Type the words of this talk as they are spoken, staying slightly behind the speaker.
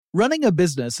Running a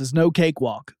business is no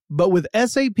cakewalk, but with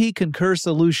SAP Concur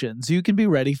Solutions, you can be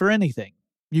ready for anything.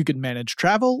 You can manage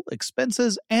travel,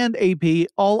 expenses, and AP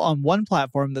all on one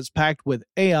platform that's packed with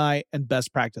AI and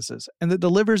best practices, and that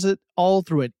delivers it all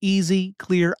through an easy,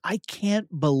 clear, I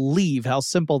can't believe how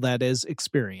simple that is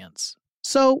experience.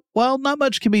 So, while not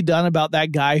much can be done about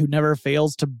that guy who never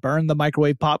fails to burn the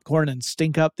microwave popcorn and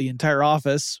stink up the entire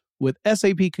office, with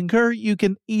SAP Concur, you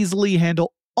can easily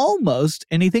handle almost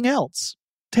anything else.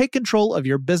 Take control of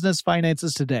your business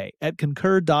finances today at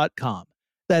Concur.com.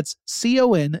 That's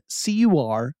CONCUR.com.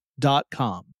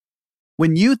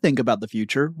 When you think about the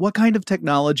future, what kind of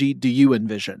technology do you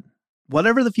envision?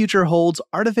 Whatever the future holds,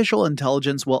 artificial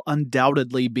intelligence will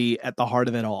undoubtedly be at the heart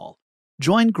of it all.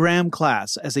 Join Graham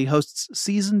Class as he hosts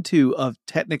Season 2 of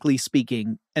Technically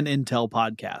Speaking, an Intel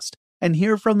podcast, and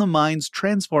hear from the minds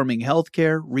transforming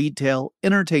healthcare, retail,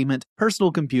 entertainment,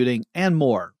 personal computing, and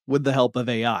more with the help of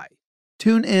AI.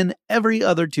 Tune in every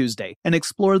other Tuesday and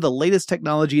explore the latest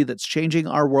technology that's changing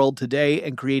our world today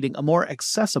and creating a more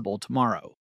accessible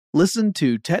tomorrow. Listen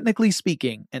to Technically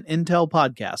Speaking, an Intel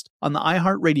podcast on the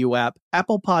iHeartRadio app,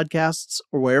 Apple Podcasts,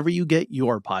 or wherever you get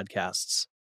your podcasts.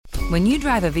 When you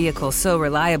drive a vehicle so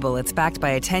reliable it's backed by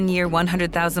a 10-year,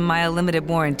 100,000-mile limited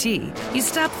warranty, you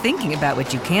stop thinking about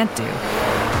what you can't do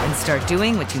and start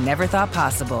doing what you never thought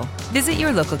possible. Visit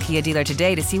your local Kia dealer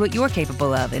today to see what you're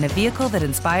capable of in a vehicle that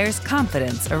inspires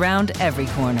confidence around every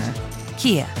corner.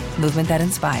 Kia, movement that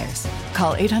inspires.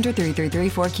 Call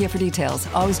 800-333-4KIA for details.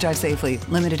 Always drive safely.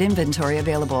 Limited inventory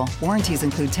available. Warranties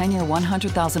include 10-year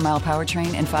 100,000-mile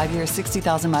powertrain and 5-year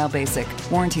 60,000-mile basic.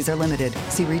 Warranties are limited.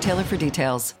 See retailer for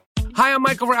details. Hi, I'm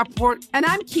Michael Rappaport. And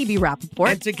I'm Kibi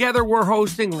Rappaport. And together we're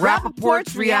hosting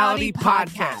Rappaport's Reality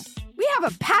Podcast. We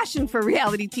have a passion for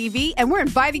reality TV, and we're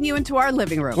inviting you into our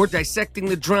living room. We're dissecting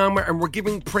the drama, and we're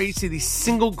giving praise to the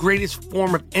single greatest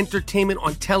form of entertainment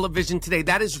on television today.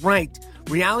 That is right.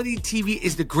 Reality TV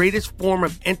is the greatest form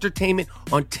of entertainment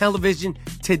on television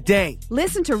today.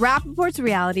 Listen to Rappaport's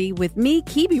Reality with me,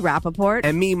 Kibi Rappaport.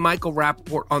 And me, Michael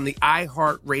Rappaport, on the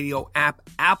iHeartRadio app,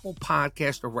 Apple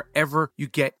Podcast, or wherever you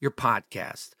get your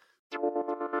podcast.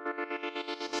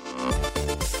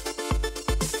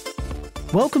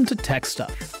 Welcome to Tech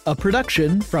Stuff, a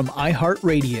production from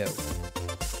iHeartRadio.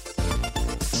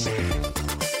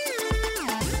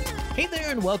 Hey there,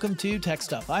 and welcome to Tech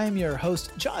Stuff. I am your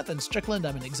host, Jonathan Strickland.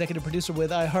 I'm an executive producer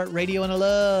with iHeartRadio, and I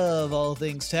love all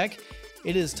things tech.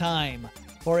 It is time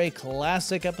for a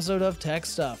classic episode of Tech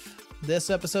Stuff. This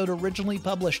episode originally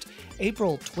published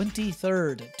April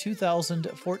 23rd,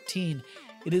 2014.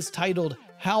 It is titled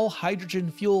How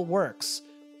Hydrogen Fuel Works,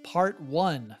 Part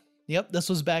 1. Yep, this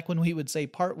was back when we would say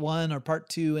Part 1 or Part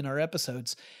 2 in our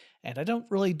episodes. And I don't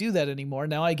really do that anymore.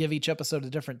 Now I give each episode a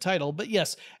different title. But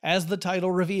yes, as the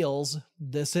title reveals,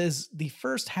 this is the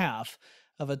first half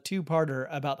of a two-parter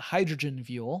about hydrogen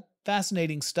fuel.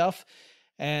 Fascinating stuff.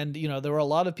 And, you know, there were a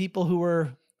lot of people who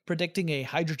were predicting a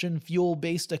hydrogen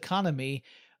fuel-based economy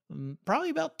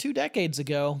probably about 2 decades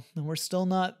ago, and we're still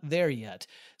not there yet.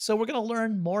 So we're going to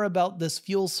learn more about this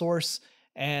fuel source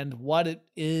and what it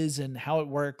is and how it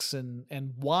works and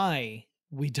why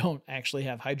we don't actually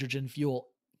have hydrogen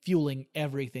fueling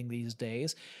everything these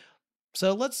days.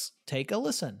 So let's take a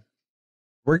listen.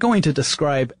 We're going to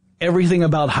describe everything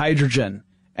about hydrogen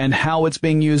and how it's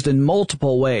being used in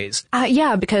multiple ways.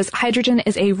 Yeah, because hydrogen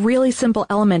is a really simple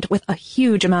element with a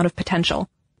huge amount of potential.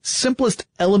 Simplest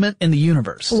element in the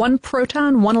universe. 1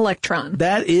 proton, 1 electron.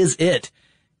 That is it.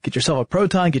 Get yourself a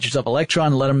proton, get yourself an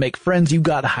electron, let them make friends. You've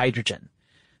got hydrogen.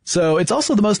 So it's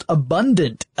also the most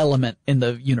abundant element in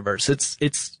the universe.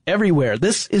 It's everywhere.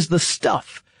 This is the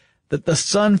stuff that the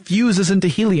sun fuses into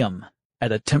helium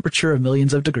at a temperature of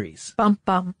millions of degrees. Bum,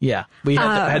 bum. Yeah, we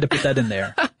had to put that in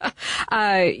there.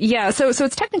 Yeah, so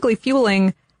it's technically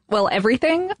fueling, well,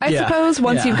 everything, I suppose,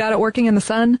 once you've got it working in the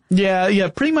sun. Yeah,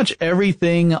 pretty much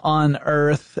everything on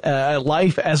Earth,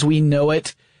 life as we know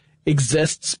it,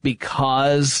 exists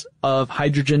because of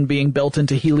hydrogen being built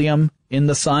into helium in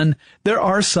the sun. There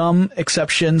are some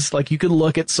exceptions, like you could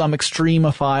look at some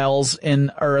extremophiles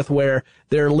in Earth where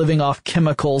they're living off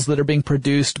chemicals that are being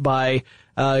produced by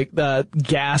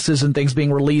gases and things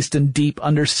being released in deep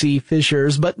undersea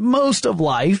fissures. But most of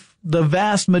life, the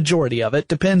vast majority of it,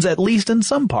 depends at least in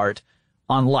some part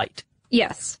on light.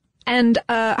 Yes. And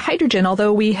hydrogen,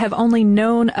 although we have only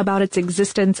known about its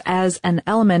existence as an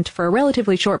element for a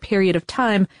relatively short period of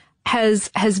time, has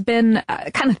been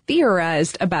kind of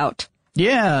theorized about for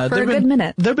a good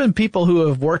minute. There have been people who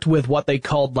have worked with what they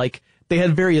called, they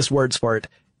had various words for it.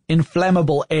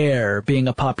 Inflammable air being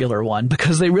a popular one,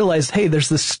 because they realized, hey, there's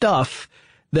this stuff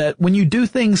that when you do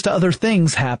things to other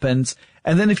things happens,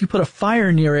 and then if you put a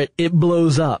fire near it, it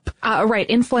blows up. Right.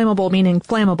 Inflammable meaning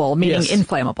flammable, meaning Yes.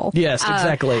 inflammable. Yes,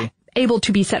 exactly. Able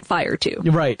to be set fire to.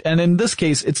 Right. And in this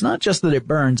case, it's not just that it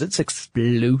burns, it's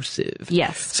explosive.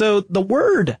 Yes. So the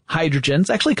word hydrogen is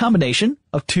actually a combination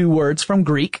of two words from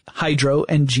Greek, hydro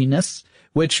and genus,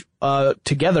 which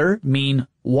together mean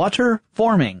water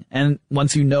forming. And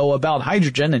once you know about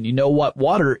hydrogen and you know what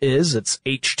water is, it's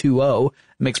H2O, it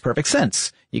makes perfect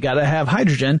sense. You got to have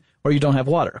hydrogen or you don't have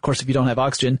water. Of course, if you don't have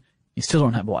oxygen, you still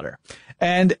don't have water.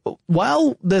 And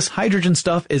while this hydrogen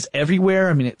stuff is everywhere,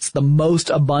 I mean, it's the most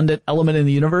abundant element in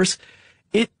the universe,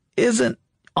 it isn't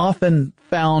often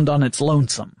found on its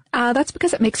lonesome. That's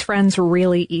because it makes friends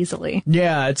really easily.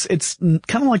 Yeah, it's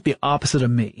kind of like the opposite of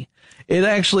me. It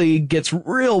actually gets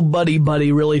real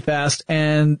buddy-buddy really fast,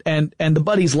 and the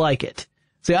buddies like it.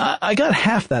 See, I got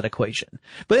half that equation.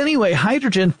 But anyway,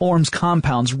 hydrogen forms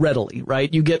compounds readily,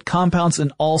 right? You get compounds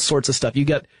in all sorts of stuff. You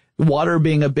get water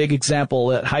being a big example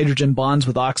that hydrogen bonds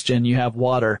with oxygen. You have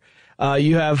water.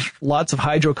 You have lots of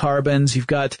hydrocarbons. You've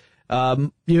got,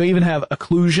 you even have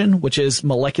occlusion, which is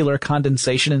molecular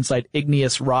condensation inside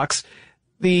igneous rocks.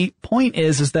 The point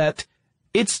is that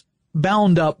it's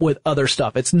bound up with other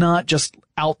stuff. It's not just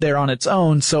out there on its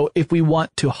own. So if we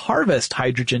want to harvest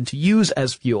hydrogen to use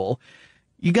as fuel,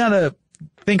 you gotta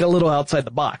think a little outside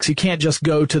the box. You can't just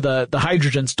go to the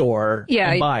hydrogen store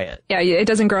and buy it. Yeah, it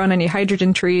doesn't grow on any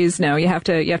hydrogen trees. No, you have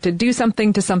to do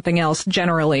something to something else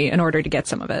generally in order to get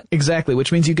some of it. Exactly,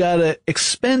 which means you gotta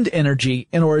expend energy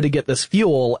in order to get this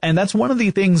fuel. And that's one of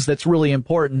the things that's really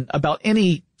important about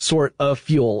any sort of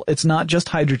fuel. It's not just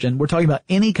hydrogen. We're talking about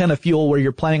any kind of fuel where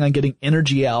you're planning on getting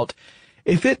energy out.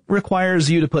 If it requires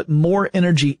you to put more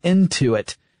energy into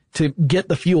it to get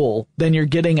the fuel than you're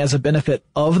getting as a benefit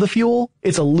of the fuel,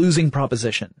 it's a losing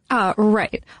proposition.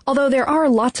 Right. Although there are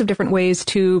lots of different ways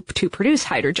to produce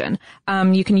hydrogen.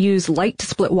 You can use light to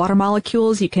split water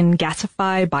molecules. You can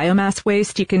gasify biomass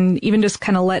waste. You can even just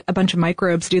kind of let a bunch of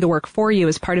microbes do the work for you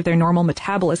as part of their normal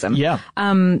metabolism. Yeah.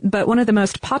 But one of the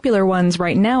most popular ones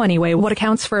right now anyway, what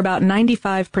accounts for about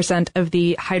 95% of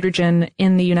the hydrogen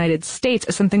in the United States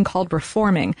is something called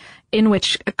reforming, in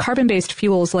which carbon-based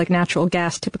fuels like natural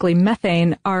gas, typically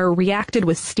methane, are reacted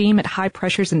with steam at high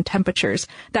pressures and temperatures.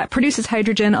 That produces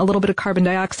hydrogen, a little bit of carbon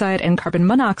dioxide and carbon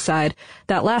monoxide,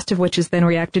 that last of which is then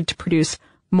reacted to produce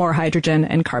more hydrogen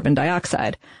and carbon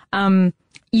dioxide.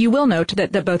 You will note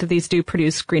that both of these do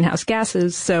produce greenhouse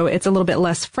gases, so it's a little bit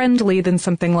less friendly than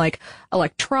something like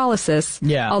electrolysis.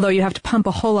 Yeah. Although you have to pump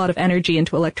a whole lot of energy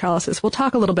into electrolysis. We'll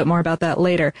talk a little bit more about that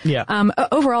later. Yeah.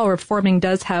 Overall, reforming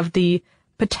does have the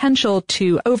potential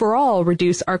to overall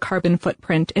reduce our carbon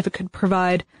footprint if it could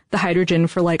provide the hydrogen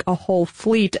for like a whole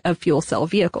fleet of fuel cell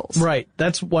vehicles. Right.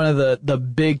 That's one of the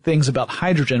big things about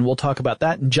hydrogen. We'll talk about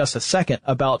that in just a second,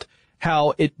 about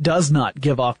how it does not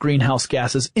give off greenhouse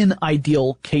gases in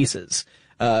ideal cases.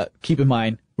 Keep in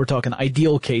mind, we're talking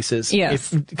ideal cases.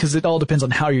 Yes. Because it all depends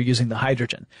on how you're using the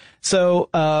hydrogen. So,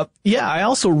 I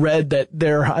also read that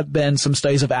there have been some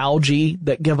studies of algae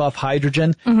that give off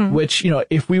hydrogen, which,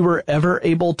 if we were ever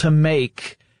able to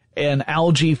make an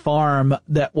algae farm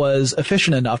that was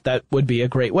efficient enough, that would be a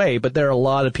great way. But there are a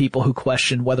lot of people who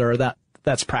question whether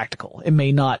that's practical. It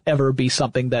may not ever be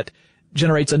something that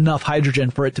generates enough hydrogen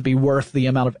for it to be worth the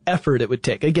amount of effort it would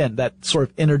take. Again, that sort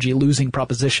of energy losing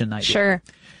proposition idea. Sure.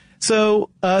 So,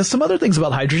 some other things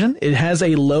about hydrogen. It has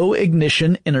a low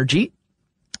ignition energy.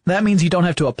 That means you don't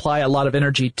have to apply a lot of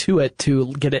energy to it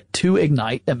to get it to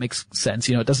ignite. That makes sense.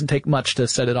 It doesn't take much to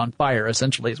set it on fire,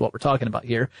 essentially, is what we're talking about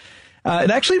here.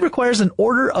 It actually requires an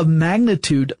order of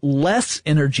magnitude less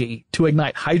energy to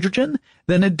ignite hydrogen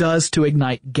than it does to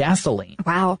ignite gasoline.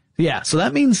 Wow. Yeah, so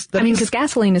that means... because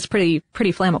gasoline is pretty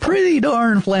flammable. Pretty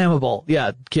darn flammable.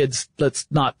 Yeah, kids, let's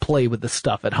not play with this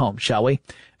stuff at home, shall we?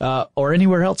 Or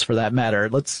anywhere else for that matter.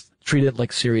 Let's treat it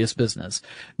like serious business.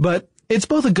 But it's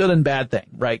both a good and bad thing,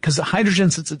 right? Because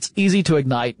hydrogen, since it's easy to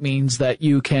ignite, means that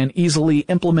you can easily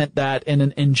implement that in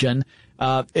an engine.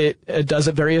 It does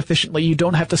it very efficiently. You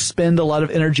don't have to spend a lot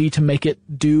of energy to make it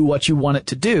do what you want it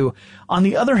to do. On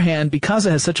the other hand, because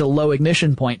it has such a low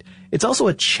ignition point, it's also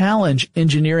a challenge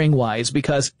engineering-wise,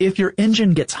 because if your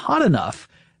engine gets hot enough,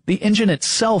 the engine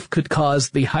itself could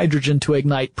cause the hydrogen to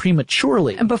ignite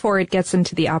prematurely. Before it gets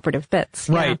into the operative bits.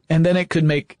 Right. Yeah. And then it could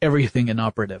make everything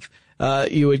inoperative.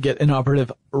 You would get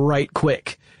inoperative right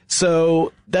quick.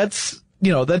 So that's,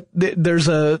 there's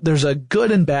a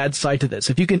good and bad side to this.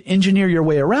 If you can engineer your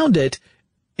way around it,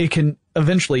 it can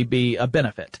eventually be a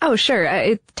benefit. Oh, sure.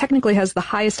 It technically has the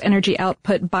highest energy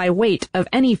output by weight of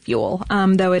any fuel,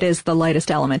 though it is the lightest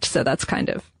element, so that's kind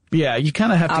of Yeah, you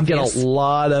kind of have to get a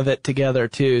lot of it together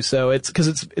too. So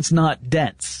it's not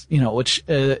dense, which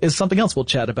is something else we'll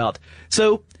chat about.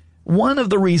 So one of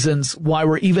the reasons why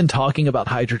we're even talking about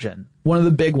hydrogen, one of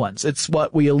the big ones, it's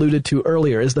what we alluded to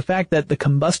earlier, is the fact that the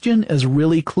combustion is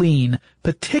really clean,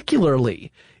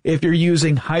 particularly if you're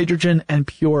using hydrogen and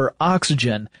pure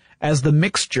oxygen as the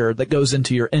mixture that goes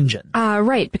into your engine.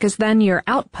 Right, because then your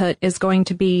output is going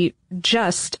to be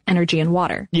just energy and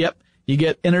water. Yep. You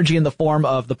get energy in the form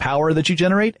of the power that you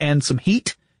generate and some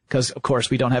heat, because, of course,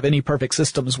 we don't have any perfect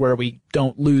systems where we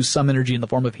don't lose some energy in the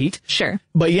form of heat. Sure.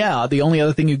 But yeah, the only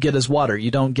other thing you get is water.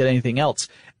 You don't get anything else.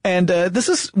 And this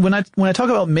is, when I talk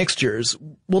about mixtures,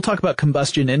 we'll talk about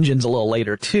combustion engines a little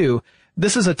later, too.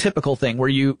 This is a typical thing where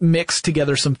you mix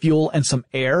together some fuel and some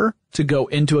air to go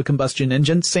into a combustion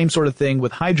engine. Same sort of thing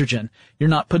with hydrogen. You're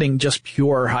not putting just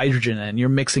pure hydrogen in. You're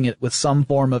mixing it with some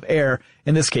form of air,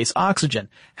 in this case, oxygen.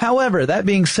 However, that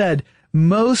being said,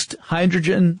 most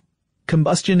hydrogen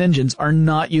combustion engines are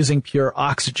not using pure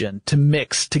oxygen to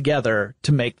mix together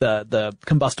to make the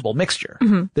combustible mixture.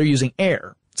 Mm-hmm. They're using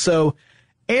air. So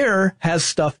air has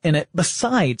stuff in it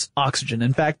besides oxygen.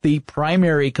 In fact, the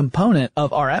primary component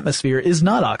of our atmosphere is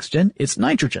not oxygen, it's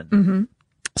nitrogen. Mm-hmm.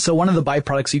 So one of the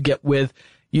byproducts you get with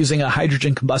using a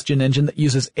hydrogen combustion engine that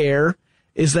uses air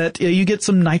is that you get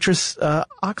some nitrous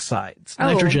oxides,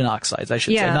 nitrogen oxides, I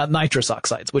should say, not nitrous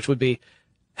oxides, which would be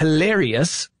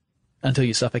hilarious until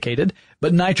you suffocated,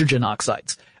 but nitrogen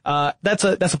oxides. That's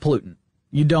a pollutant.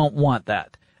 You don't want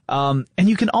that. And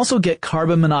you can also get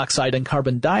carbon monoxide and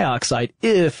carbon dioxide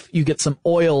if you get some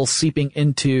oil seeping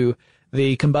into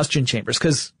the combustion chambers,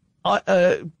 because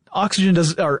oxygen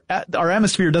our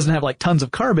atmosphere doesn't have like tons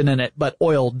of carbon in it, but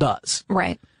oil does.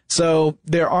 Right. So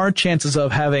there are chances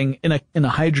of having in a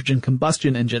hydrogen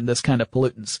combustion engine this kind of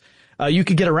pollutants. You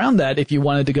could get around that if you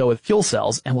wanted to go with fuel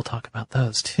cells, and we'll talk about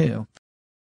those too.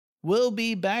 We'll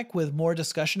be back with more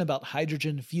discussion about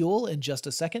hydrogen fuel in just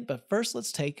a second, but first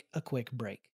let's take a quick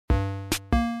break.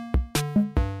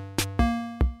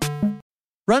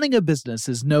 Running a business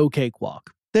is no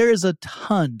cakewalk. There is a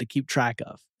ton to keep track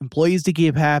of. Employees to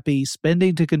keep happy,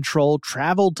 spending to control,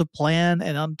 travel to plan,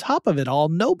 and on top of it all,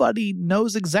 nobody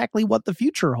knows exactly what the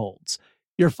future holds.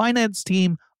 Your finance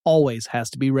team always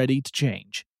has to be ready to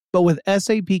change. But with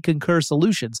SAP Concur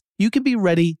Solutions, you can be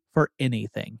ready for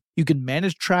anything. You can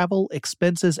manage travel,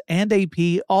 expenses, and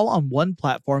AP all on one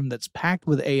platform that's packed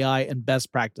with AI and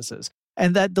best practices,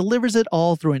 and that delivers it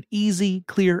all through an easy,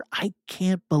 clear, I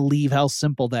can't believe how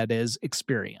simple that is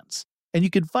experience. And you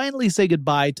can finally say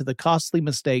goodbye to the costly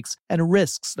mistakes and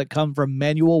risks that come from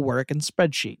manual work and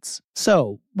spreadsheets.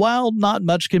 So, while not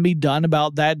much can be done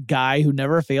about that guy who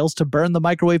never fails to burn the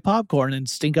microwave popcorn and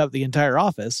stink up the entire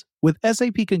office, with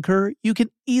SAP Concur, you can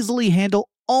easily handle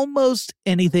almost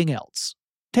anything else.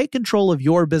 Take control of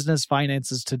your business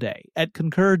finances today at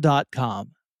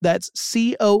Concur.com. That's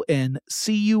CONCUR.com.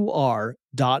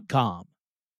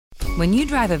 When you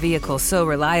drive a vehicle so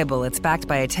reliable it's backed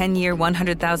by a 10-year,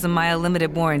 100,000-mile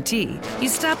limited warranty, you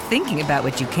stop thinking about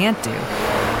what you can't do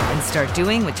and start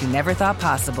doing what you never thought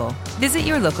possible. Visit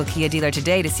your local Kia dealer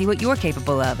today to see what you're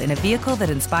capable of in a vehicle that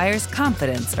inspires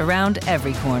confidence around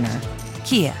every corner.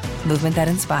 Kia, movement that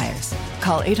inspires.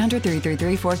 Call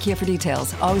 800-333-4KIA for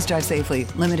details. Always drive safely.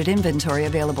 Limited inventory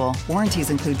available.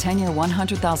 Warranties include 10-year,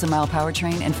 100,000-mile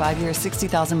powertrain and 5-year,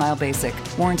 60,000-mile basic.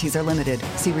 Warranties are limited.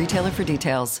 See retailer for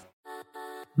details.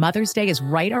 Mother's Day is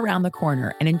right around the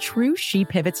corner, and in true She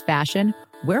Pivots fashion,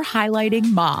 we're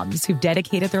highlighting moms who've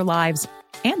dedicated their lives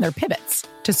and their pivots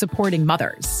to supporting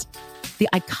mothers. The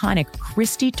iconic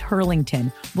Christy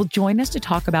Turlington will join us to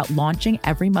talk about launching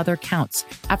Every Mother Counts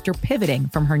after pivoting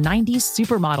from her 90s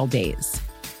supermodel days.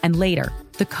 And later,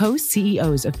 the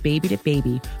co-CEOs of Baby to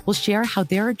Baby will share how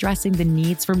they're addressing the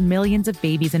needs for millions of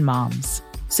babies and moms.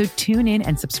 So tune in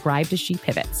and subscribe to She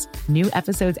Pivots. New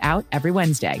episodes out every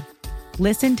Wednesday.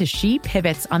 Listen to She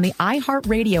Pivots on the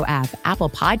iHeartRadio app, Apple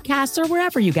Podcasts, or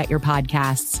wherever you get your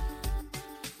podcasts.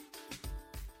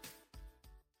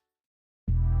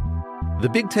 The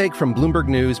Big Take from Bloomberg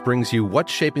News brings you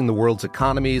what's shaping the world's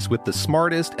economies with the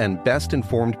smartest and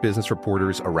best-informed business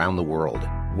reporters around the world.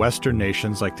 Western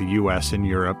nations like the U.S. and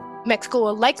Europe. Mexico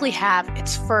will likely have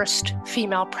its first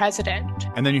female president.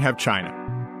 And then you have China.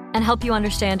 And help you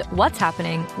understand what's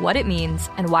happening, what it means,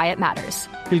 and why it matters.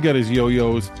 He'll get his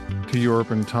yo-yos to Europe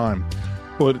in time.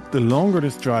 But the longer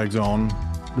this drags on,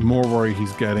 the more worry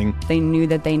he's getting. They knew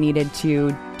that they needed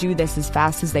to do this as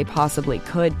fast as they possibly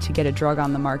could to get a drug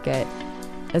on the market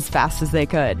as fast as they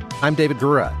could. I'm David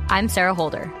Gura. I'm Sarah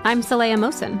Holder. I'm Saleha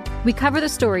Mohsen. We cover the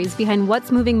stories behind what's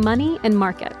moving money and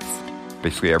markets.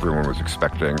 Basically, everyone was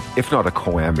expecting, if not a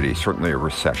calamity, certainly a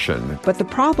recession. But the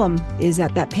problem is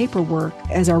that paperwork,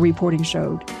 as our reporting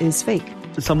showed, is fake.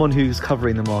 As someone who's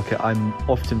covering the market, I'm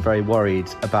often very worried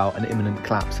about an imminent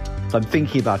collapse. So I'm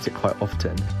thinking about it quite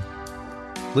often.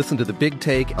 Listen to The Big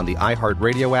Take on the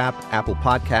iHeartRadio app, Apple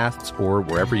Podcasts, or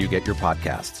wherever you get your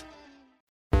podcasts.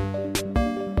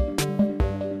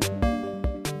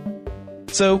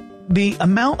 So the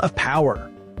amount of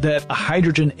power that a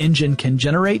hydrogen engine can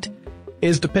generate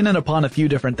is dependent upon a few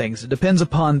different things. It depends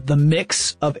upon the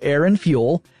mix of air and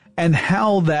fuel and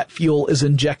how that fuel is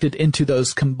injected into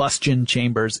those combustion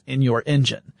chambers in your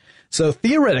engine. So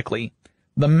theoretically,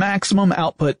 the maximum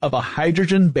output of a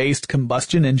hydrogen-based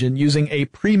combustion engine using a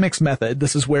premix method,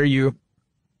 this is where you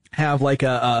have like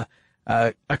a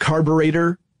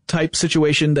carburetor type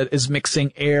situation that is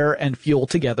mixing air and fuel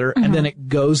together, and then it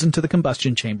goes into the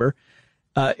combustion chamber.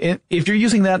 If you're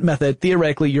using that method,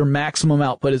 theoretically, your maximum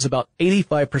output is about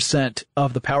 85%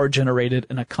 of the power generated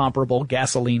in a comparable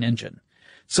gasoline engine.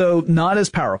 So not as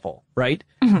powerful, right?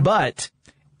 But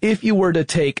if you were to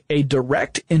take a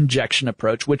direct injection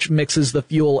approach, which mixes the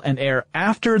fuel and air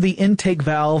after the intake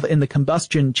valve in the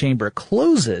combustion chamber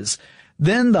closes,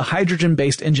 then the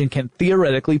hydrogen-based engine can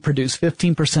theoretically produce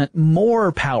 15%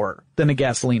 more power than a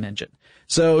gasoline engine.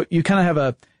 So you kind of have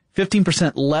a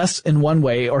 15% less in one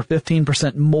way or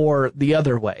 15% more the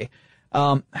other way.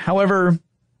 However,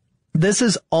 this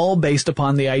is all based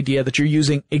upon the idea that you're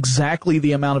using exactly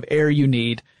the amount of air you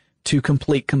need to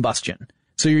complete combustion.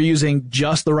 So you're using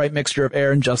just the right mixture of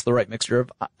air and just the right mixture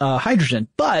of hydrogen.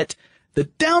 But the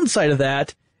downside of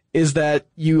that is that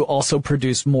you also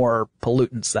produce more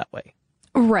pollutants that way.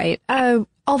 Right.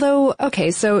 Although,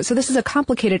 okay, so this is a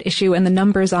complicated issue and the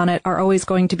numbers on it are always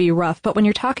going to be rough. But when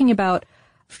you're talking about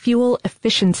fuel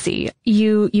efficiency,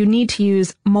 you need to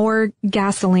use more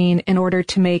gasoline in order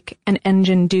to make an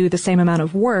engine do the same amount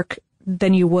of work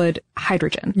than you would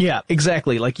hydrogen. Yeah,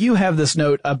 exactly. Like you have this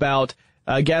note about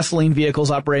gasoline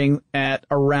vehicles operating at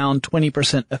around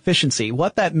 20% efficiency.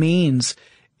 What that means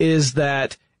is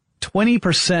that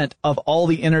 20% of all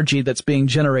the energy that's being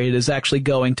generated is actually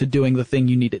going to doing the thing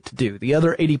you need it to do. The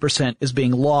other 80% is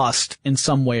being lost in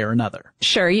some way or another.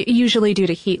 Sure, usually due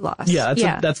to heat loss.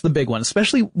 Yeah, that's the big one,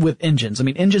 especially with engines. I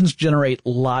mean, engines generate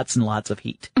lots and lots of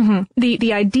heat.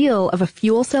 The ideal of a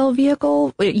fuel cell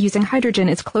vehicle using hydrogen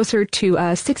is closer to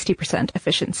 60%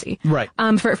 efficiency. Right.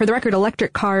 For the record,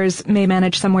 electric cars may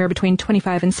manage somewhere between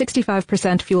 25 and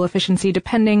 65% fuel efficiency,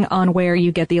 depending on where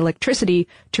you get the electricity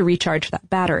to recharge that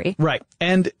battery. Right.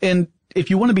 And if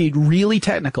you want to be really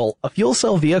technical, a fuel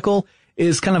cell vehicle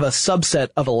is kind of a subset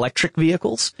of electric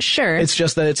vehicles. Sure. It's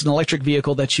just that it's an electric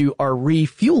vehicle that you are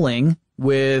refueling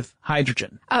with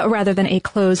hydrogen. Rather than a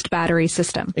closed battery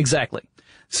system. Exactly.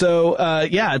 So,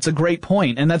 yeah, it's a great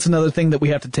point. And that's another thing that we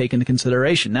have to take into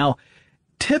consideration. Now,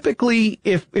 typically,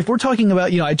 if we're talking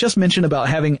about, I just mentioned about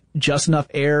having just enough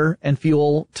air and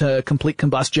fuel to complete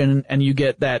combustion and you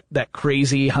get that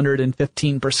crazy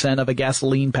 115% of a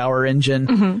gasoline power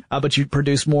engine, but you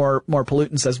produce more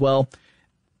pollutants as well.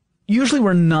 Usually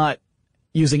we're not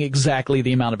using exactly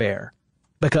the amount of air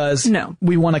because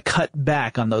we want to cut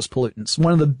back on those pollutants.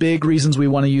 One of the big reasons we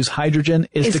want to use hydrogen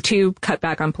is to cut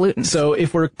back on pollutants. So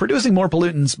if we're producing more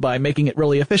pollutants by making it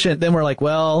really efficient, then we're like,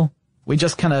 well, we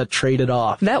just kind of trade it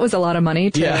off. That was a lot of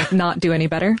money to not do any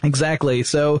better. Exactly.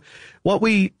 So what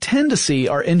we tend to see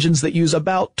are engines that use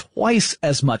about twice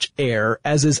as much air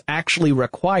as is actually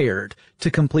required to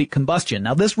complete combustion.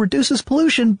 Now, this reduces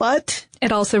pollution, but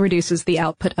it also reduces the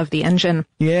output of the engine.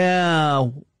 Yeah.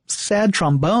 Sad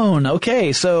trombone.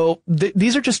 Okay. So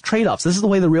these are just trade-offs. This is the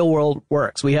way the real world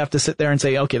works. We have to sit there and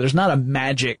say, okay, there's not a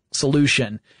magic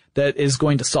solution that is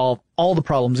going to solve all the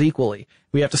problems equally.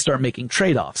 We have to start making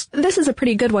trade-offs. This is a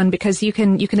pretty good one because you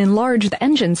can enlarge the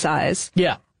engine size.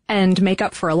 Yeah. And make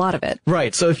up for a lot of it.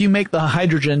 Right. So if you make the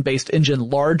hydrogen-based engine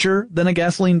larger than a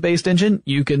gasoline-based engine,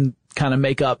 you can kind of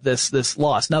make up this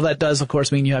loss. Now that does, of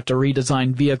course, mean you have to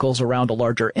redesign vehicles around a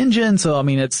larger engine. So, I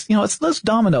mean, it's those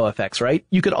domino effects, right?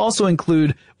 You could also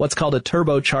include what's called a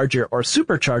turbocharger or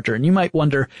supercharger. And you might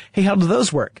wonder, hey, how do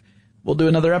those work? We'll do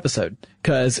another episode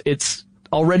because it's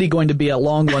already going to be a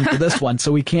long one for this one.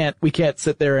 So we can't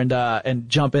sit there and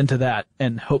jump into that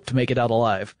and hope to make it out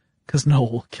alive because Noel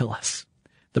will kill us.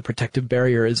 The protective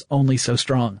barrier is only so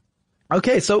strong.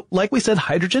 Okay. So like we said,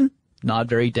 hydrogen, not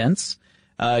very dense.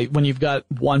 When you've got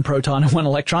one proton and one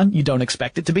electron, you don't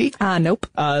expect it to be. Nope.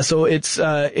 So it's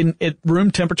at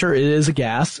room temperature, it is a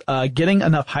gas. Getting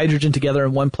enough hydrogen together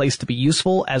in one place to be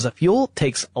useful as a fuel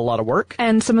takes a lot of work.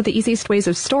 And some of the easiest ways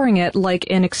of storing it, like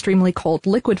in extremely cold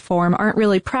liquid form, aren't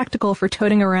really practical for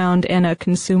toting around in a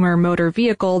consumer motor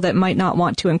vehicle that might not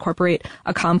want to incorporate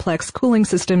a complex cooling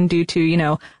system due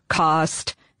to,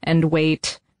 cost and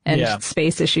weight and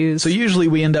space issues. So usually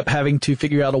we end up having to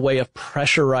figure out a way of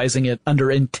pressurizing it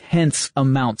under intense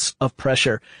amounts of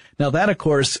pressure. Now that, of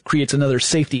course, creates another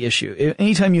safety issue.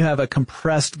 Anytime you have a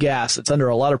compressed gas that's under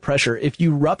a lot of pressure, if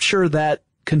you rupture that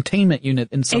containment unit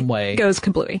in some way, it goes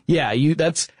kablooey. Yeah,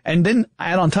 and then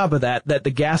add on top of that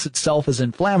the gas itself is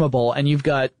inflammable, and you've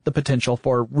got the potential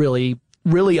for really,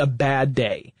 really a bad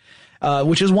day.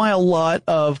 Which is why a lot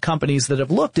of companies that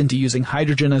have looked into using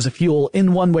hydrogen as a fuel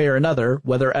in one way or another,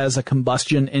 whether as a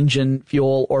combustion engine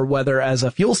fuel or whether as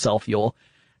a fuel cell fuel,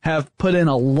 have put in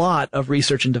a lot of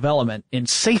research and development in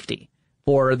safety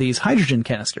for these hydrogen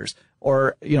canisters,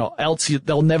 or, else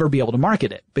they'll never be able to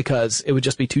market it because it would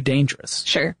just be too dangerous.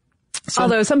 Sure.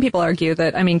 Although some people argue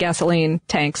that, gasoline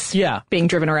tanks being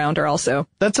driven around are also...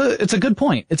 It's a good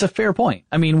point. It's a fair point.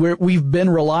 We've been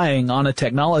relying on a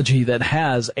technology that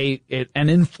has an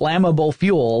inflammable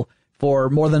fuel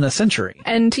for more than a century.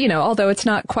 And, although it's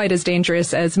not quite as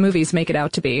dangerous as movies make it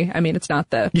out to be, it's not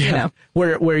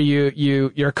where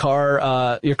your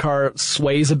car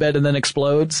sways a bit and then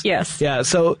explodes. Yes. Yeah.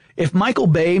 So if Michael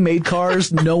Bay made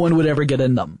cars, no one would ever get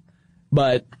in them.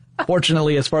 But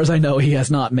fortunately, as far as I know, he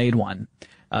has not made one.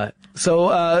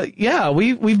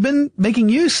 We've been making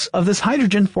use of this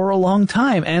hydrogen for a long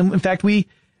time. And in fact,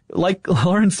 like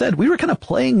Lauren said, we were kind of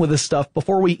playing with this stuff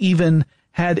before we even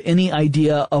had any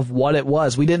idea of what it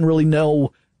was. We didn't really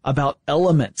know about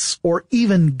elements or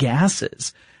even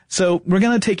gases. So we're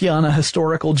going to take you on a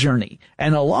historical journey.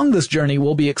 And along this journey,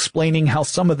 we'll be explaining how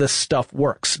some of this stuff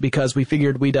works, because we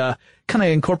figured we'd kind of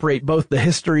incorporate both the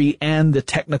history and the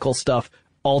technical stuff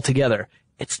all together.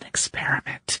 It's an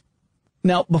experiment.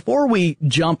 Now, before we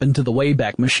jump into the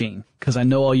Wayback Machine, because I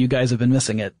know all you guys have been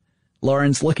missing it,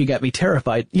 Lauren's looking at me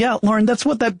terrified. Yeah, Lauren, that's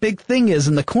what that big thing is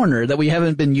in the corner that we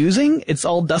haven't been using. It's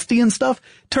all dusty and stuff.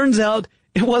 Turns out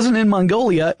it wasn't in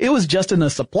Mongolia. It was just in a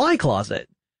supply closet.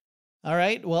 All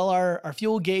right. Well, our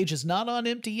fuel gauge is not on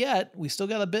empty yet. We still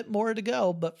got a bit more to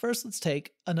go. But first, let's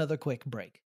take another quick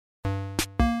break.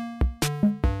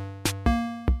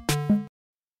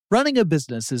 Running a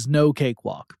business is no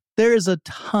cakewalk. There is a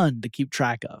ton to keep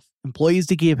track of. Employees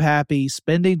to keep happy,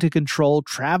 spending to control,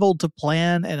 travel to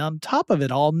plan, and on top of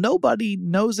it all, nobody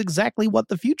knows exactly what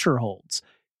the future holds.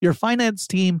 Your finance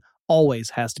team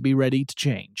always has to be ready to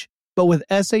change. But with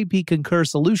SAP Concur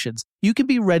Solutions, you can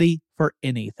be ready for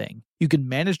anything. You can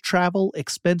manage travel,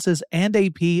 expenses, and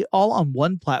AP all on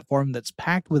one platform that's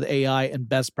packed with AI and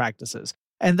best practices,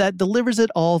 and that delivers it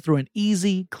all through an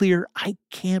easy, clear, I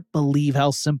can't believe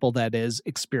how simple that is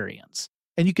experience.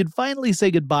 And you can finally say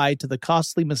goodbye to the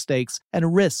costly mistakes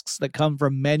and risks that come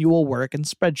from manual work and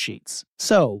spreadsheets.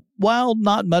 So, while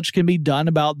not much can be done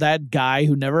about that guy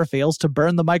who never fails to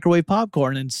burn the microwave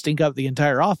popcorn and stink up the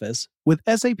entire office, with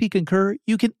SAP Concur,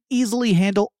 you can easily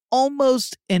handle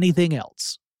almost anything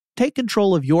else. Take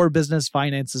control of your business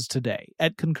finances today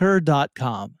at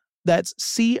Concur.com. That's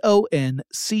CONCUR.com.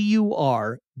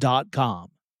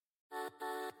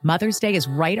 Mother's Day is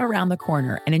right around the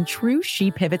corner, and in true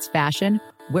She Pivots fashion,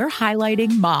 we're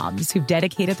highlighting moms who've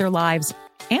dedicated their lives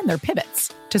and their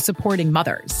pivots to supporting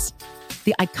mothers.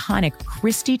 The iconic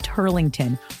Christy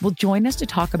Turlington will join us to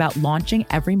talk about launching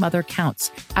Every Mother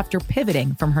Counts after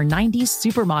pivoting from her 90s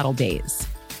supermodel days.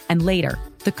 And later,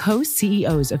 the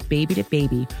co-CEOs of Baby to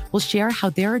Baby will share how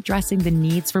they're addressing the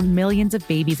needs for millions of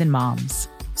babies and moms.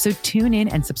 So tune in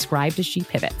and subscribe to She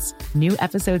Pivots. New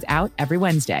episodes out every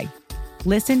Wednesday.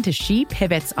 Listen to She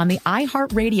Pivots on the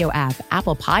iHeartRadio app,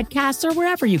 Apple Podcasts, or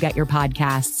wherever you get your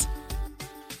podcasts.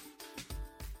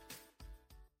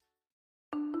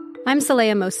 I'm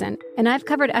Saleha Mohsen, and I've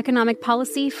covered economic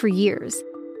policy for years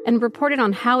and reported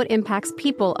on how it impacts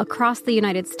people across the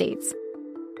United States.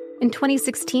 In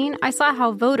 2016, I saw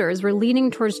how voters were leaning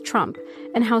towards Trump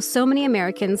and how so many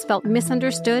Americans felt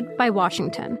misunderstood by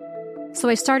Washington. So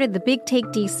I started The Big Take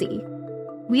DC.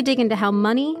 We dig into how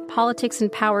money, politics, and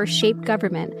power shape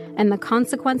government and the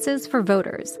consequences for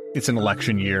voters. It's an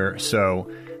election year,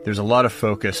 so there's a lot of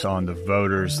focus on the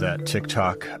voters that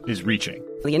TikTok is reaching.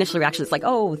 The initial reaction is like,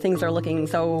 oh, things are looking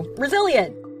so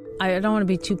resilient. I don't want to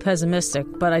be too pessimistic,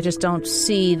 but I just don't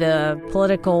see the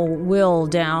political will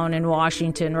down in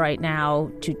Washington right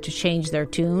now to change their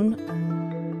tune.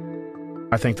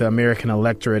 I think the American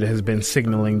electorate has been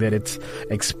signaling that it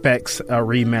expects a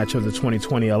rematch of the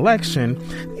 2020 election.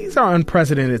 These are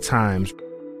unprecedented times.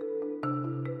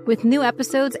 With new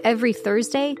episodes every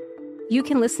Thursday, you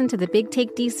can listen to The Big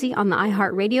Take DC on the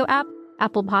iHeartRadio app,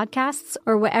 Apple Podcasts,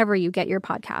 or wherever you get your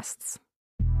podcasts.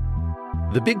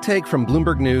 The Big Take from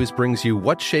Bloomberg News brings you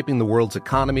what's shaping the world's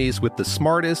economies with the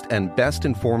smartest and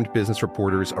best-informed business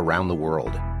reporters around the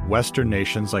world. Western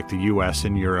nations like the U.S.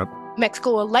 and Europe.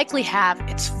 Mexico will likely have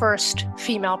its first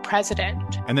female president.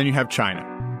 And then you have China.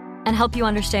 And help you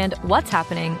understand what's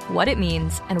happening, what it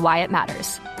means, and why it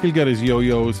matters. He'll get his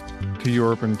yo-yos to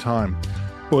Europe in time.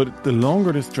 But the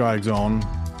longer this drags on,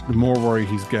 the more worry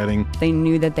he's getting. They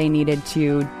knew that they needed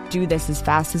to do this as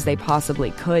fast as they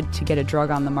possibly could to get a drug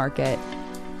on the market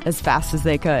as fast as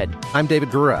they could. I'm David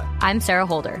Gura. I'm Sarah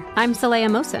Holder. I'm Saleha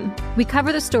Mohsen. We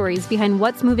cover the stories behind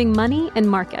what's moving money and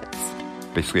markets.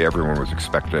 Basically, everyone was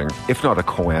expecting, if not a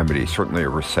calamity, certainly a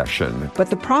recession. But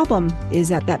the problem is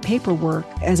that paperwork,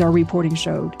 as our reporting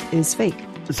showed, is fake.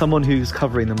 As someone who's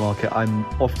covering the market, I'm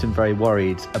often very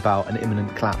worried about an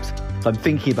imminent collapse. I'm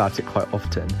thinking about it quite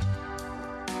often.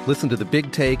 Listen to The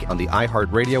Big Take on the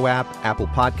iHeartRadio app, Apple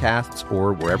Podcasts,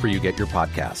 or wherever you get your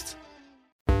podcasts.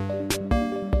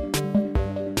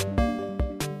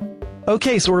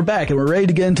 Okay, so we're back and we're ready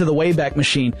to get into the Wayback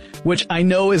Machine, which I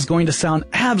know is going to sound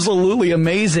absolutely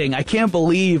amazing. I can't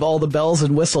believe all the bells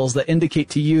and whistles that indicate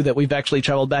to you that we've actually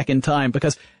traveled back in time,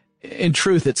 because in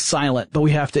truth it's silent, but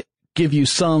we have to give you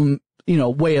some,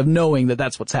 way of knowing that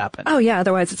that's what's happened. Oh yeah,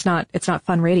 otherwise it's not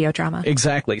fun radio drama.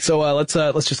 Exactly. So let's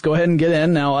just go ahead and get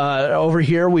in. Now over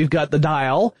here we've got the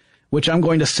dial, which I'm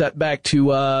going to set back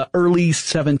to early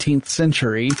 17th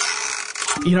century.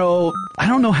 I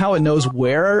don't know how it knows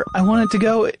where I want it to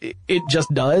go. It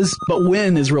just does, but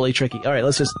when is really tricky. All right,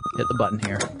 let's just hit the button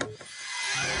here.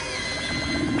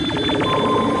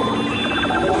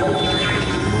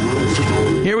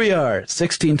 Here we are,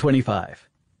 1625.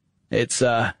 It's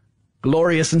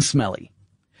glorious and smelly.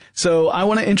 So I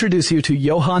want to introduce you to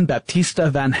Johann Baptista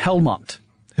van Helmont,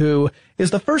 who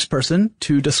is the first person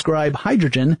to describe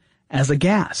hydrogen as a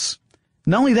gas.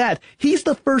 Not only that, he's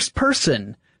the first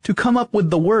person to come up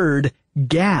with the word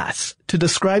gas to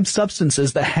describe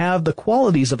substances that have the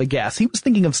qualities of a gas. He was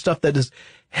thinking of stuff that is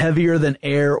heavier than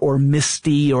air or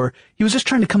misty, or he was just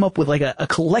trying to come up with like a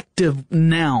collective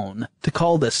noun to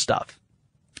call this stuff.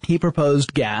 He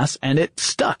proposed gas, and it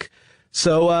stuck.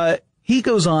 So he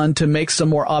goes on to make some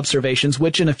more observations,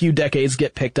 which in a few decades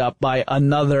get picked up by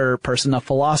another person, a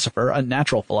philosopher, a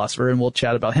natural philosopher, and we'll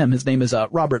chat about him. His name is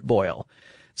Robert Boyle.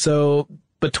 So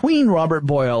between Robert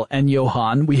Boyle and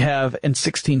Johann, we have in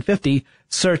 1650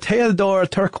 Sir Theodore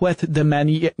Turquet de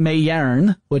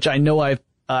Mayerne, which I know I've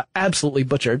absolutely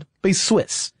butchered, but he's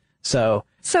Swiss. So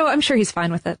I'm sure he's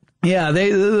fine with it. Yeah,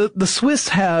 the Swiss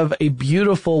have a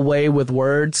beautiful way with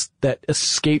words that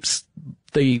escapes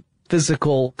the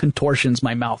physical contortions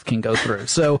my mouth can go through.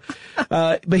 So,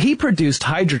 but he produced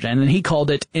hydrogen, and he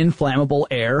called it inflammable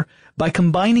air by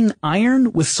combining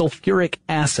iron with sulfuric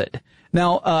acid.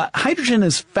 Now, hydrogen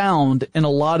is found in a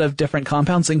lot of different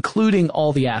compounds, including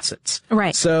all the acids.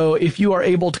 Right. So if you are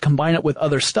able to combine it with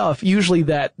other stuff, usually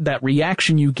that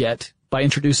reaction you get by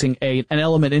introducing an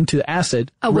element into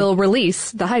acid will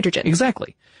release the hydrogen.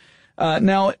 Exactly.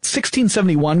 Now,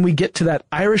 1671, we get to that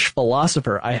Irish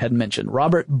philosopher I had mentioned,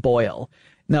 Robert Boyle.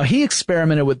 Now, he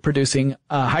experimented with producing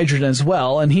hydrogen as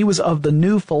well, and he was of the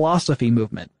New Philosophy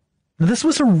movement. Now, this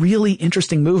was a really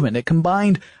interesting movement. It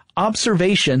combined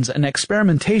observations and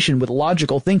experimentation with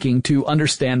logical thinking to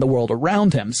understand the world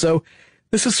around him. So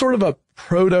this is sort of a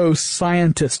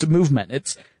proto-scientist movement.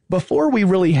 It's before we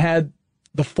really had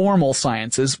the formal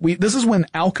sciences. This is when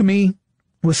alchemy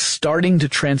was starting to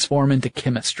transform into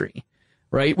chemistry,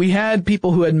 right? We had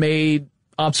people who had made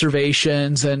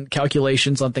observations and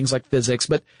calculations on things like physics,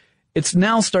 but it's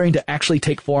now starting to actually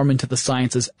take form into the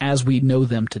sciences as we know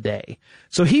them today.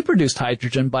 So he produced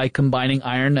hydrogen by combining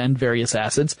iron and various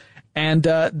acids, and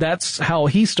that's how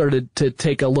he started to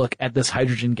take a look at this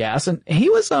hydrogen gas. And he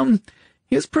was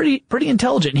pretty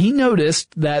intelligent. He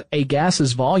noticed that a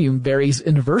gas's volume varies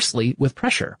inversely with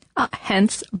pressure.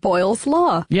 Hence Boyle's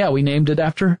law. Yeah, we named it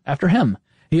after him.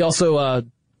 He also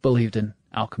believed in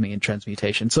alchemy and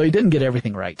transmutation, so he didn't get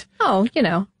everything right. Oh,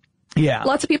 Yeah.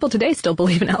 Lots of people today still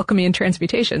believe in alchemy and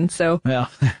transmutation, so. Well,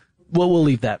 we'll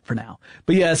leave that for now.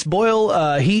 But yes,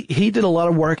 Boyle, he did a lot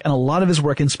of work, and a lot of his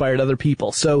work inspired other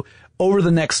people. So over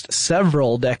the next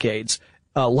several decades,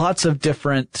 lots of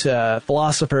different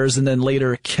philosophers and then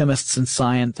later chemists and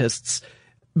scientists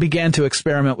began to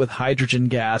experiment with hydrogen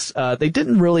gas. They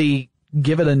didn't really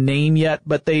give it a name yet,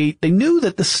 but they knew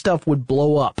that this stuff would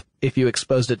blow up if you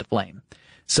exposed it to flame.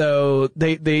 So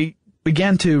they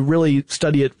began to really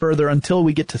study it further until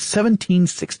we get to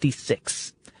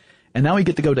 1766. And now we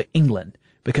get to go to England,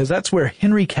 because that's where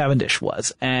Henry Cavendish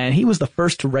was, and he was the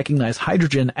first to recognize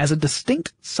hydrogen as a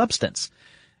distinct substance.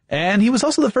 And he was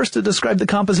also the first to describe the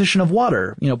composition of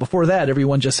water. Before that,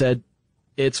 everyone just said,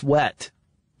 it's wet.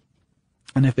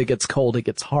 And if it gets cold, it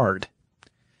gets hard.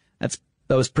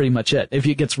 That was pretty much it. If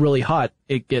it gets really hot,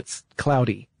 it gets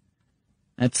cloudy.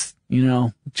 That's,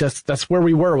 that's where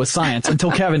we were with science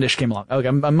until Cavendish came along. Okay,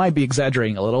 I might be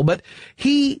exaggerating a little, but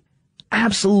he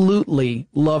absolutely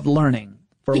loved learning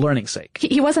for learning's sake.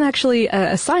 He wasn't actually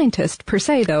a scientist per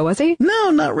se, though, was he?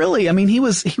 No, not really. I mean, he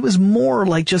was more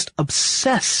like just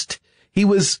obsessed. He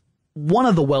was one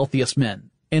of the wealthiest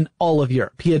men in all of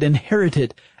Europe. He had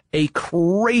inherited a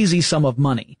crazy sum of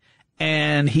money,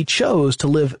 and he chose to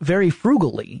live very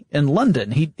frugally in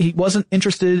London. He wasn't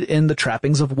interested in the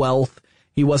trappings of wealth.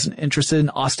 He wasn't interested in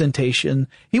ostentation.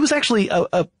 He was actually,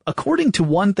 according to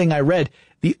one thing I read,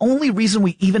 the only reason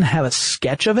we even have a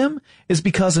sketch of him is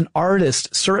because an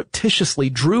artist surreptitiously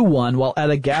drew one while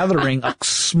at a gathering, a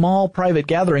small private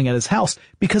gathering at his house,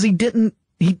 because he didn't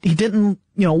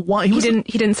want, he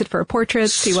didn't sit for a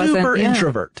portrait. He wasn't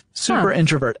super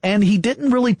introvert. And he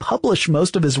didn't really publish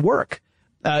most of his work.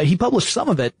 He published some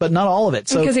of it, but not all of it.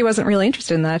 So, because he wasn't really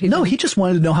interested in that. He just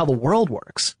wanted to know how the world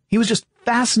works. He was just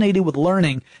fascinated with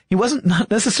learning. He wasn't not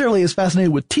necessarily as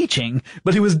fascinated with teaching,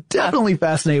 but he was definitely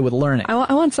fascinated with learning.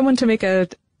 I want someone to make a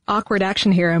awkward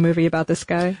action hero movie about this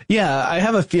guy. Yeah, I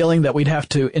have a feeling that we'd have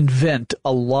to invent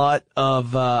a lot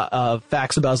of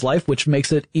facts about his life, which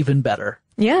makes it even better.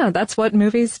 Yeah, that's what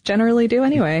movies generally do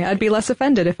anyway. I'd be less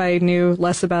offended if I knew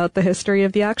less about the history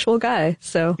of the actual guy.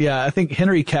 So yeah, I think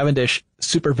Henry Cavendish,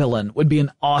 supervillain, would be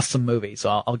an awesome movie.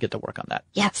 So I'll get to work on that.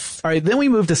 Yes. All right, then we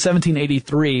move to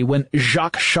 1783 when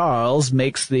Jacques Charles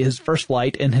makes his first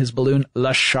flight in his balloon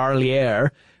La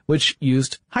Charlière, which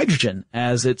used hydrogen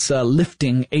as its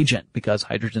lifting agent, because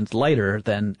hydrogen's lighter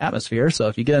than atmosphere. So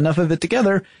if you get enough of it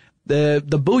together,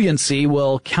 the buoyancy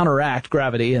will counteract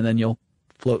gravity, and then you'll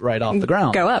float right off the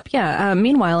ground. Go up, yeah.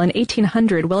 Meanwhile, in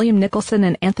 1800, William Nicholson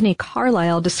and Anthony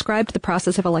Carlisle described the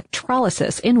process of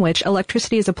electrolysis, in which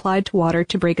electricity is applied to water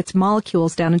to break its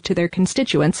molecules down into their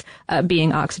constituents,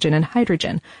 being oxygen and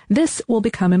hydrogen. This will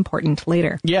become important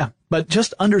later. Yeah, but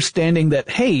just understanding that,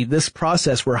 hey, this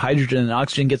process where hydrogen and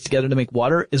oxygen gets together to make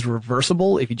water is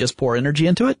reversible if you just pour energy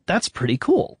into it, that's pretty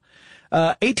cool.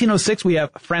 1806, we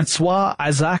have Francois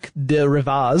Isaac de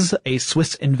Rivaz, a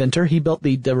Swiss inventor. He built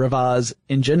the de Rivaz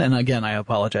engine, and again, I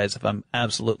apologize if I'm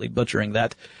absolutely butchering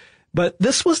that. But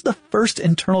this was the first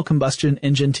internal combustion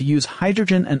engine to use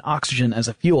hydrogen and oxygen as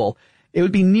a fuel. It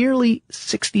would be nearly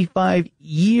 65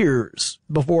 years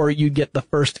before you'd get the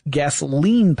first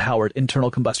gasoline-powered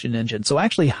internal combustion engine. So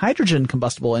actually, hydrogen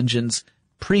combustible engines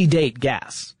predate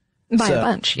gas. By a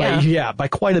bunch, yeah. By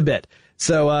quite a bit.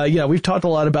 So, we've talked a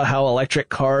lot about how electric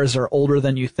cars are older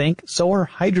than you think. So are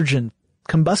hydrogen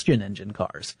combustion engine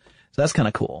cars. So that's kind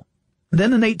of cool. Then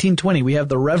in 1820, we have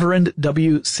the Reverend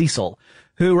W. Cecil,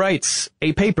 who writes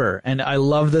a paper, and I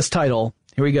love this title.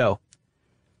 Here we go.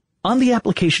 On the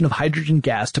application of hydrogen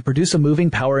gas to produce a moving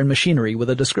power in machinery,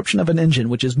 with a description of an engine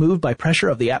which is moved by pressure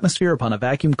of the atmosphere upon a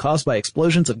vacuum caused by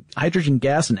explosions of hydrogen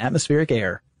gas and atmospheric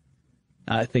air.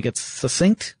 I think it's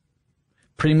succinct.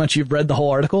 Pretty much you've read the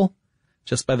whole article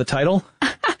just by the title.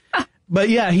 But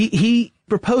yeah, he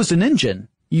proposed an engine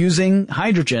using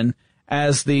hydrogen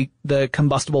as the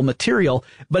combustible material,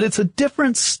 but it's a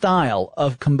different style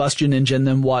of combustion engine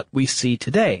than what we see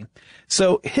today.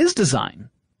 So his design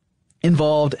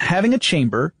involved having a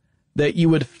chamber that you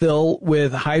would fill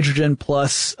with hydrogen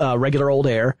plus regular old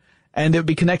air, and it would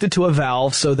be connected to a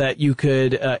valve so that you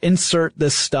could insert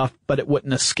this stuff, but it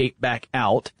wouldn't escape back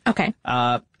out. Okay.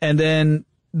 And then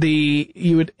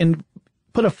you would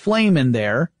put a flame in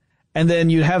there, and then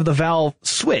you'd have the valve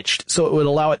switched so it would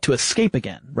allow it to escape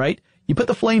again, right? You put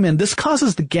the flame in. This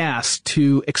causes the gas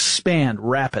to expand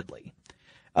rapidly.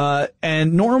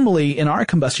 And normally in our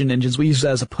combustion engines, we use it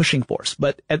as a pushing force.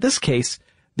 But at this case,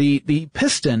 the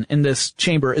piston in this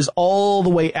chamber is all the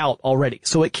way out already,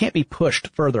 so it can't be pushed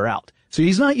further out. So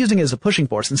he's not using it as a pushing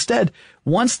force. Instead,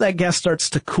 once that gas starts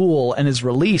to cool and is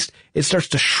released, it starts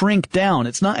to shrink down.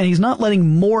 And he's not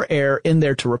letting more air in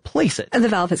there to replace it. And the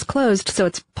valve is closed, so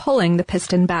it's pulling the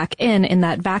piston back in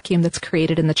that vacuum that's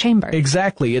created in the chamber.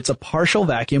 Exactly. It's a partial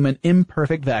vacuum, an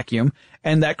imperfect vacuum,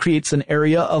 and that creates an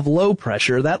area of low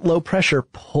pressure. That low pressure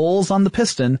pulls on the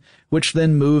piston, which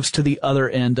then moves to the other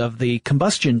end of the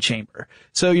combustion chamber.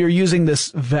 So you're using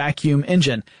this vacuum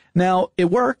engine. Now, it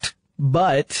worked,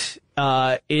 but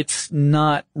it's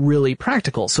not really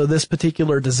practical. So this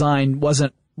particular design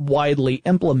wasn't widely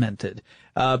implemented.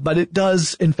 But it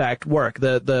does, in fact, work.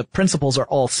 The principles are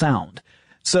all sound.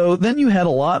 So then you had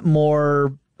a lot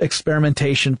more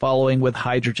experimentation following with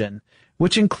hydrogen,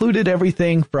 which included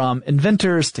everything from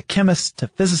inventors to chemists to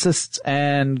physicists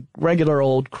and regular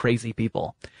old crazy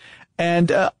people.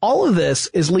 And all of this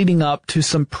is leading up to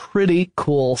some pretty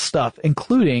cool stuff,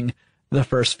 including the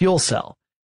first fuel cell.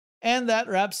 And that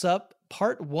wraps up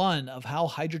part 1 of how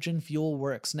hydrogen fuel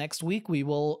works. Next week, we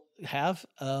will have,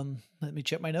 let me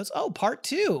check my notes. Oh, part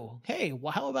 2. Hey,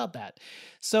 well, how about that?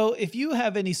 So if you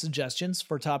have any suggestions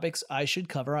for topics I should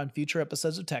cover on future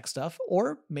episodes of Tech Stuff,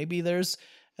 or maybe there's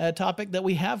a topic that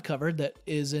we have covered that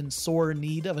is in sore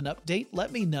need of an update,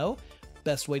 let me know.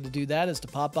 Best way to do that is to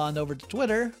pop on over to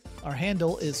Twitter. Our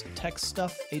handle is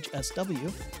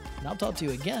TechStuffHSW, and I'll talk to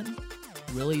you again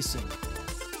really soon.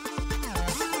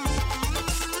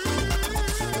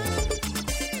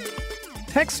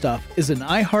 Tech Stuff is an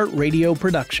iHeartRadio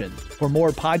production. For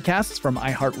more podcasts from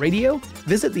iHeartRadio,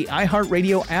 visit the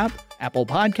iHeartRadio app, Apple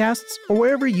Podcasts, or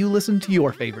wherever you listen to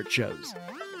your favorite shows.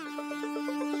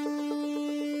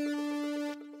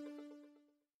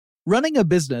 Running a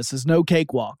business is no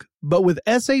cakewalk, but with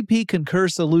SAP Concur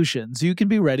Solutions, you can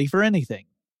be ready for anything.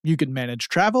 You can manage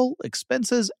travel,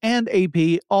 expenses, and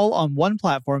AP all on one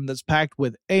platform that's packed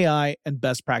with AI and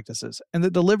best practices, and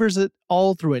that delivers it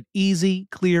all through an easy,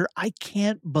 clear, I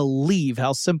can't believe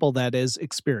how simple that is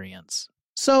experience.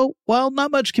 So, while not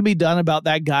much can be done about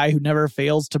that guy who never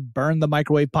fails to burn the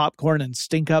microwave popcorn and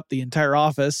stink up the entire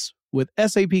office, with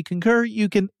SAP Concur, you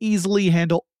can easily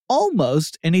handle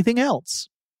almost anything else.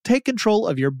 Take control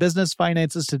of your business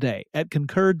finances today at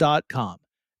Concur.com.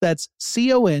 That's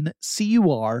CONCUR.com.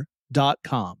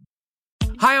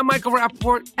 Hi, I'm Michael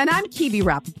Rappaport. And I'm Kibi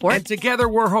Rappaport. And together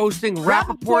we're hosting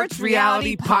Rappaport's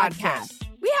Reality Podcast.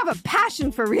 We have a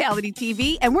passion for reality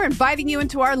TV, and we're inviting you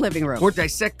into our living room. We're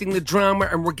dissecting the drama,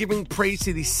 and we're giving praise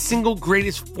to the single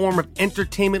greatest form of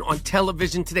entertainment on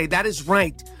television today. That is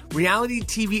right. Reality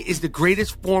TV is the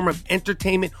greatest form of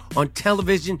entertainment on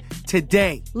television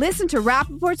today. Listen to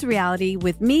Rappaport's Reality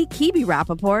with me, Kibi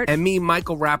Rappaport. And me,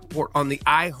 Michael Rappaport, on the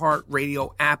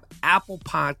iHeartRadio app, Apple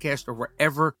Podcast, or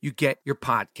wherever you get your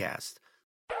podcast.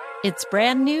 It's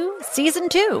brand new, Season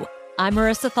 2. I'm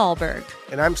Marissa Thalberg.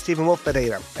 And I'm Stephen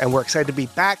Wolf-Bedeta. And we're excited to be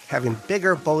back having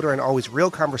bigger, bolder, and always real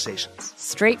conversations.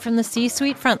 Straight from the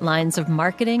C-suite front lines of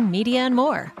marketing, media, and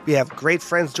more. We have great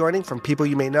friends joining from people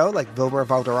you may know, like Wilmer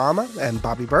Valderrama and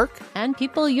Bobby Burke. And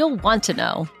people you'll want to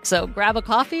know. So grab a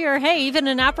coffee or, hey, even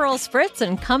an Aperol Spritz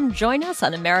and come join us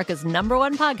on America's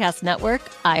 #1 podcast network,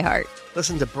 iHeart.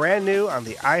 Listen to brand new on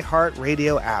the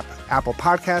iHeartRadio app, Apple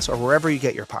Podcasts, or wherever you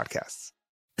get your podcasts.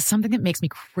 Something that makes me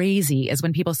crazy is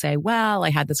when people say, well,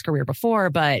 I had this career before,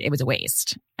 but it was a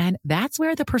waste. And that's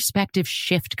where the perspective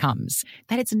shift comes,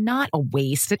 that it's not a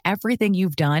waste, that everything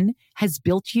you've done has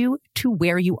built you to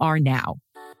where you are now.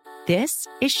 This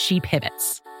is She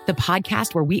Pivots, the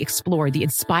podcast where we explore the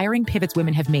inspiring pivots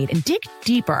women have made and dig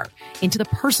deeper into the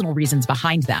personal reasons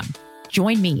behind them.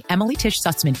 Join me, Emily Tish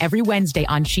Sussman, every Wednesday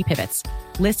on She Pivots.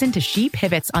 Listen to She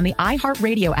Pivots on the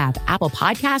iHeartRadio app, Apple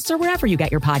Podcasts, or wherever you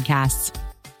get your podcasts.